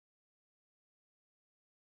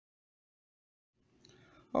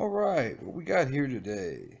All right, what we got here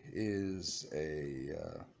today is a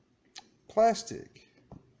plastic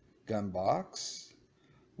gun box.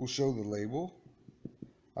 We'll show the label.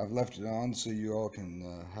 I've left it on so you all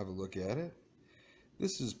can have a look at it.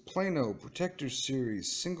 This is Plano Protector Series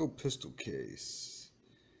single pistol case.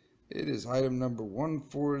 It is item number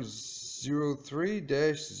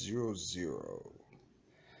 1403-00.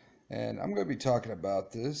 And I'm going to be talking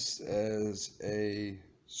about this as a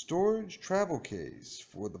storage travel case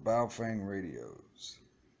for the Baofeng radios.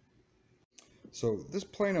 So this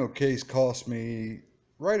Plano case cost me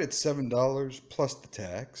right at $7 plus the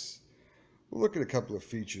tax. We'll look at a couple of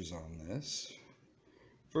features on this.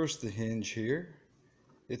 First, the hinge here.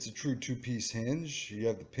 It's a true two-piece hinge. You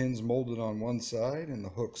have the pins molded on one side and the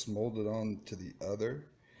hooks molded on to the other.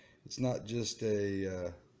 It's not just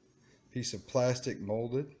a piece of plastic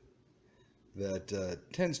molded that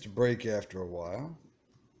tends to break after a while.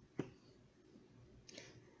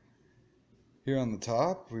 Here on the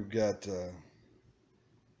top we've got a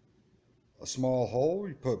small hole.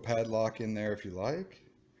 You put a padlock in there if you like.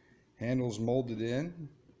 Handles molded in.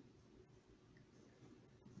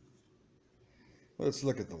 Let's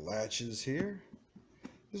look at the latches here.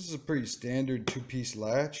 This is a pretty standard two-piece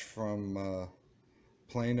latch from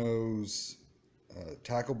Plano's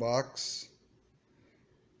tackle box,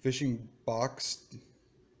 fishing box.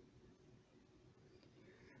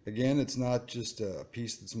 Again, it's not just a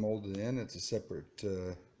piece that's molded in, it's a separate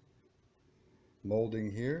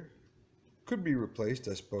molding here. Could be replaced,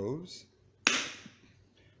 I suppose.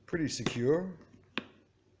 Pretty secure.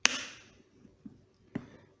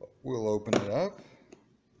 We'll open it up.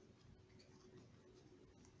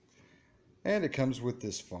 And it comes with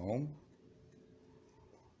this foam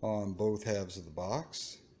on both halves of the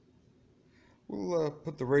box. We'll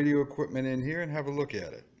put the radio equipment in here and have a look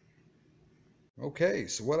at it. Okay,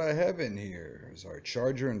 so what I have in here is our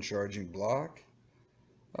charger and charging block,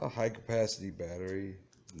 a high capacity battery,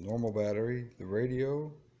 normal battery, the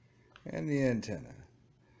radio, and the antenna.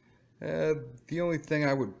 The only thing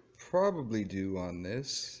I would probably do on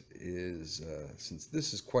this is, since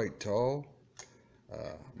this is quite tall,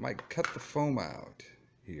 I might cut the foam out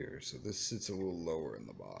here so this sits a little lower in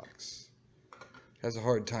the box. Has a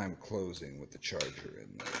hard time closing with the charger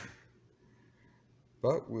in there.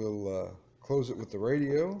 But we'll close it with the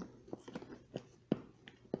radio.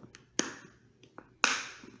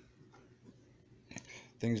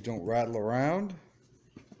 Things don't rattle around.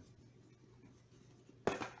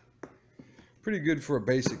 Pretty good for a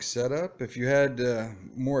basic setup. If you had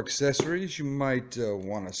more accessories, you might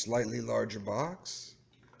want a slightly larger box.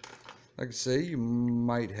 Like I say, you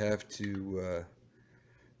might have to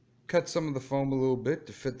cut some of the foam a little bit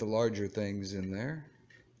to fit the larger things in there.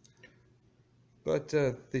 But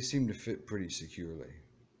they seem to fit pretty securely.